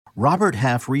Robert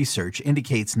Half research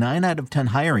indicates 9 out of 10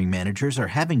 hiring managers are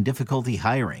having difficulty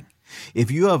hiring.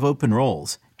 If you have open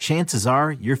roles, chances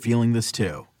are you're feeling this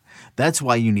too. That's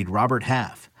why you need Robert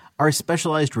Half. Our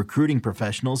specialized recruiting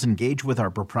professionals engage with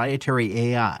our proprietary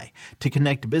AI to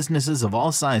connect businesses of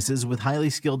all sizes with highly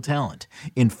skilled talent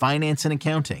in finance and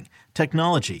accounting,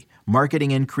 technology,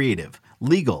 marketing and creative,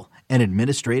 legal, and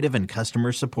administrative and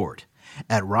customer support.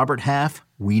 At Robert Half,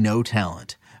 we know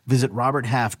talent. Visit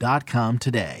roberthalf.com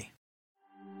today.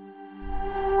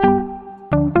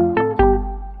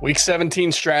 Week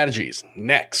 17 strategies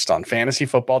next on Fantasy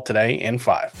Football Today in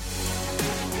 5.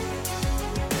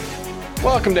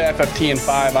 Welcome to FFT in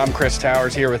 5. I'm Chris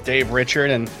Towers here with Dave Richard,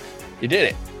 and you did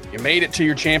it. You made it to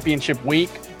your championship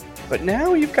week, but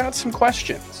now you've got some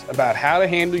questions about how to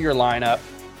handle your lineup,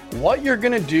 what you're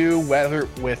going to do, whether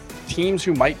with teams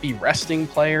who might be resting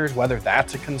players, whether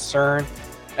that's a concern,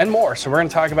 and more. So we're going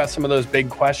to talk about some of those big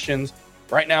questions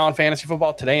right now on Fantasy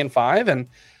Football Today in 5. And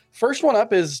first one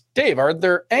up is, Dave, are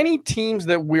there any teams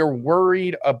that we're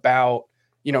worried about,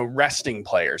 resting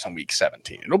players on week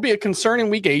 17? It'll be a concern in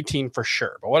week 18 for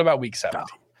sure. But what about week 17? No.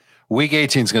 Week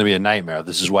 18 is going to be a nightmare.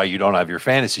 This is why you don't have your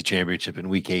fantasy championship in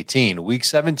week 18. Week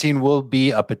 17 will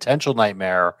be a potential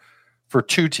nightmare for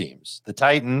two teams. The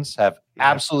Titans have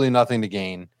absolutely nothing to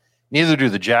gain. Neither do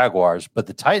the Jaguars, but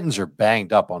the Titans are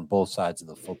banged up on both sides of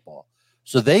the football.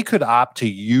 So they could opt to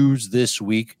use this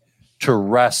week to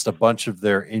rest a bunch of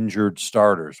their injured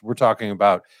starters. We're talking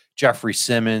about Jeffrey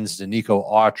Simmons, Danico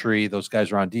Autry. Those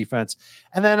guys are on defense.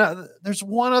 And then there's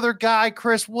one other guy,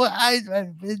 Chris. Not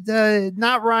Ryan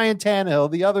Tannehill,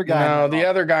 the other guy. No, the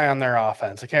other guy on their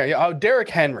offense. Derrick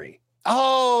Henry.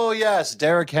 Oh, yes,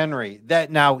 Derrick Henry.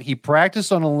 Now, he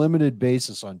practiced on a limited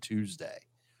basis on Tuesday.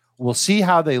 We'll see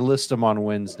how they list him on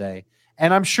Wednesday.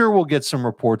 And I'm sure we'll get some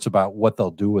reports about what they'll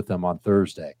do with him on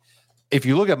Thursday. If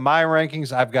you look at my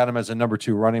rankings, I've got him as a number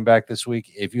 2 running back this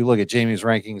week. If you look at Jamie's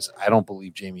rankings, I don't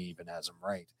believe Jamie even has him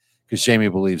right because Jamie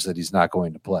believes that he's not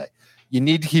going to play. You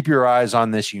need to keep your eyes on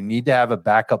this. You need to have a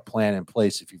backup plan in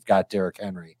place if you've got Derrick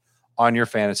Henry on your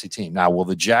fantasy team. Now, will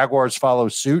the Jaguars follow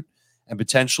suit and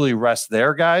potentially rest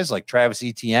their guys like Travis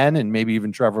Etienne and maybe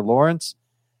even Trevor Lawrence?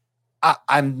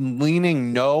 I'm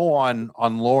leaning no on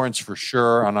Lawrence for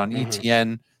sure, and on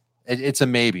Etienne. It's a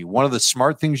maybe. One of the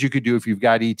smart things you could do if you've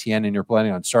got Etienne and you're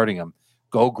planning on starting him,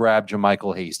 go grab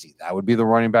JaMychal Hasty. That would be the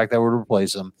running back that would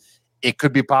replace him. It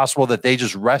could be possible that they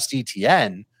just rest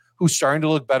Etienne, who's starting to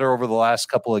look better over the last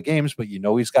couple of games, but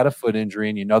he's got a foot injury,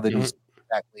 and that he's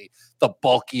exactly the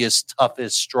bulkiest,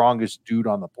 toughest, strongest dude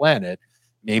on the planet.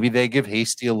 Maybe they give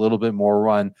Hasty a little bit more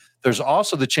run. There's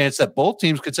also the chance that both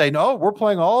teams could say, no, we're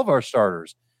playing all of our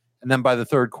starters. And then by the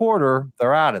third quarter,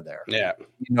 they're out of there. Yeah.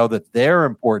 That their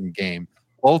important game,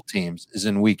 both teams, is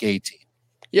in week 18.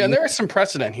 Yeah, and there is some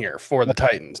precedent here for the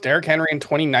Titans. Derrick Henry in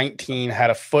 2019 had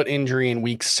a foot injury in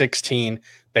week 16.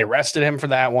 They rested him for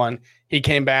that one. He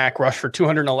came back, rushed for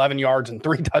 211 yards and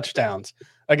 3 touchdowns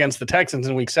against the Texans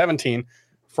in week 17.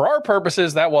 For our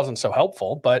purposes, that wasn't so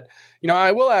helpful. But,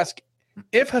 I will ask,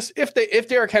 if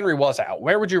Derrick Henry was out,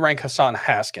 where would you rank Hassan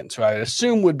Haskins, who I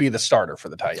assume would be the starter for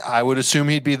the Titans? I would assume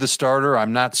he'd be the starter.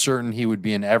 I'm not certain he would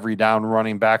be an every down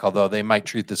running back, although they might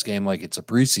treat this game like it's a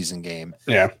preseason game.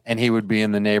 Yeah. And he would be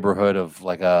in the neighborhood of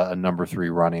like a number 3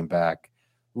 running back.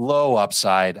 Low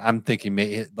upside. I'm thinking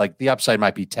the upside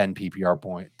might be 10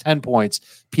 points,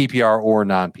 PPR or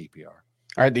non-PPR. All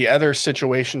right. The other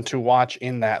situation to watch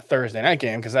in that Thursday night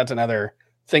game, because that's another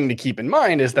thing to keep in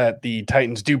mind, is that the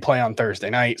Titans do play on Thursday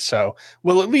night. So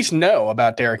we'll at least know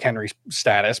about Derrick Henry's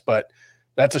status, but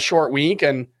that's a short week,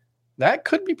 and that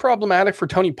could be problematic for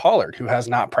Tony Pollard, who has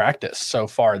not practiced so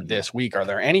far this week. Are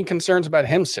there any concerns about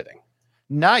him sitting?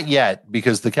 Not yet,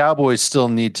 because the Cowboys still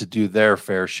need to do their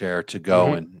fair share to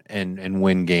go and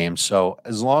win games. So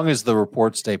as long as the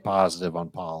reports stay positive on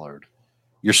Pollard,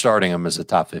 you're starting him as a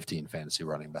top 15 fantasy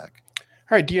running back.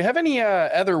 All right. Do you have any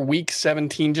other week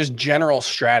 17 just general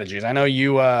strategies? I know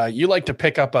you like to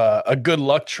pick up a good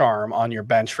luck charm on your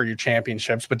bench for your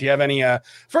championships, but do you have any?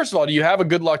 First of all, do you have a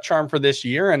good luck charm for this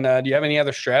year, and do you have any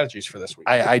other strategies for this week?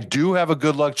 I do have a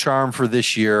good luck charm for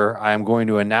this year. I'm going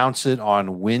to announce it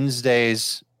on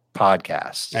Wednesday's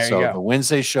podcast. There you go. The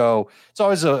Wednesday show, it's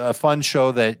always a fun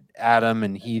show that Adam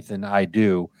and Heath and I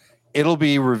do. It'll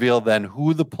be revealed then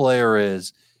who the player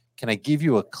is. Can I give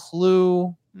you a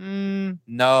clue?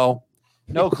 No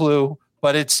clue,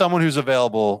 but it's someone who's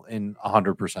available in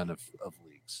 100% of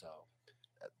leagues. So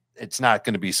it's not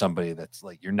going to be somebody that's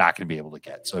like you're not going to be able to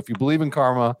get. So if you believe in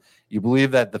karma, you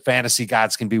believe that the fantasy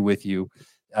gods can be with you,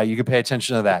 you can pay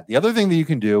attention to that. The other thing that you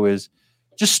can do is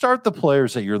just start the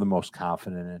players that you're the most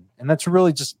confident in. And that's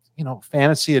really just,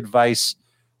 fantasy advice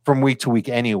from week to week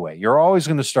anyway. You're always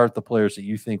going to start the players that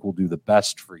you think will do the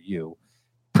best for you.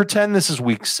 Pretend this is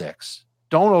week 6.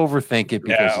 Don't overthink it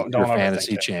because it's your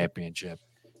fantasy championship.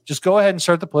 Just go ahead and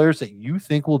start the players that you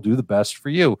think will do the best for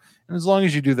you. And as long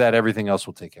as you do that, everything else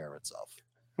will take care of itself.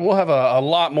 We'll have a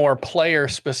lot more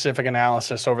player-specific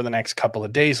analysis over the next couple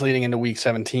of days leading into Week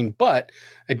 17, but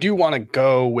I do want to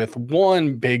go with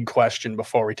one big question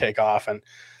before we take off, and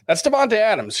that's Davante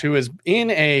Adams, who is in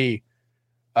a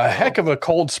heck of a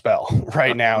cold spell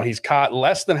right now. He's caught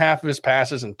less than half of his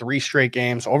passes in 3 straight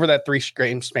games. Over that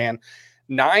 3-game span,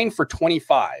 9 for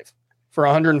 25 for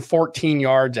 114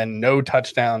 yards and no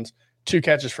touchdowns. 2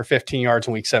 catches for 15 yards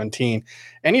in Week 17.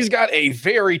 And he's got a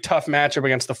very tough matchup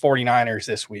against the 49ers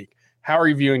this week. How are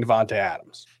you viewing Davante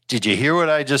Adams? Did you hear what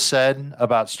I just said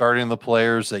about starting the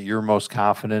players that you're most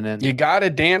confident in? You got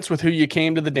to dance with who you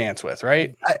came to the dance with,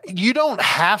 right? You don't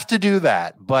have to do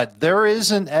that, but there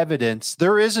isn't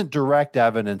direct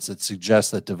evidence that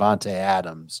suggests that Davante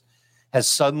Adams has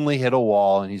suddenly hit a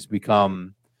wall and he's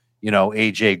become,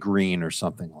 AJ Green or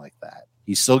something like that.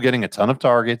 He's still getting a ton of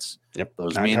targets. Yep.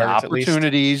 Those mean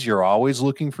opportunities. You're always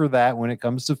looking for that when it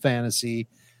comes to fantasy.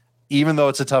 Even though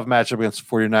it's a tough matchup against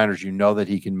the 49ers, you know that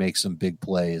he can make some big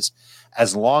plays.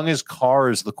 As long as Carr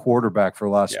is the quarterback for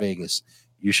Las Vegas,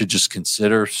 you should just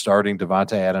consider starting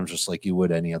Davante Adams just like you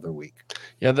would any other week.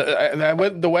 Yeah,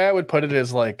 the way I would put it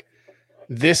is like,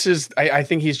 I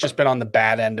think he's just been on the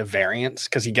bad end of variance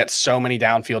because he gets so many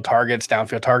downfield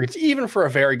targets, even for a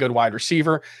very good wide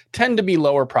receiver, tend to be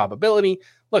lower probability.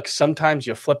 Look, sometimes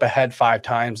you flip ahead 5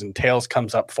 times and tails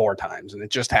comes up 4 times, and it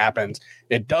just happens.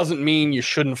 It doesn't mean you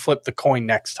shouldn't flip the coin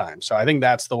next time. So I think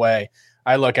that's the way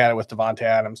I look at it with Davante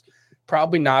Adams.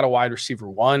 Probably not a wide receiver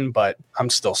 1, but I'm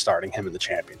still starting him in the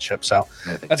championship. So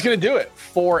that's going to do it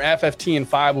for FFT and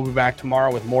 5. We'll be back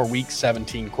tomorrow with more Week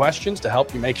 17 questions to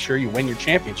help you make sure you win your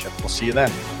championship. We'll see you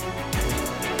then.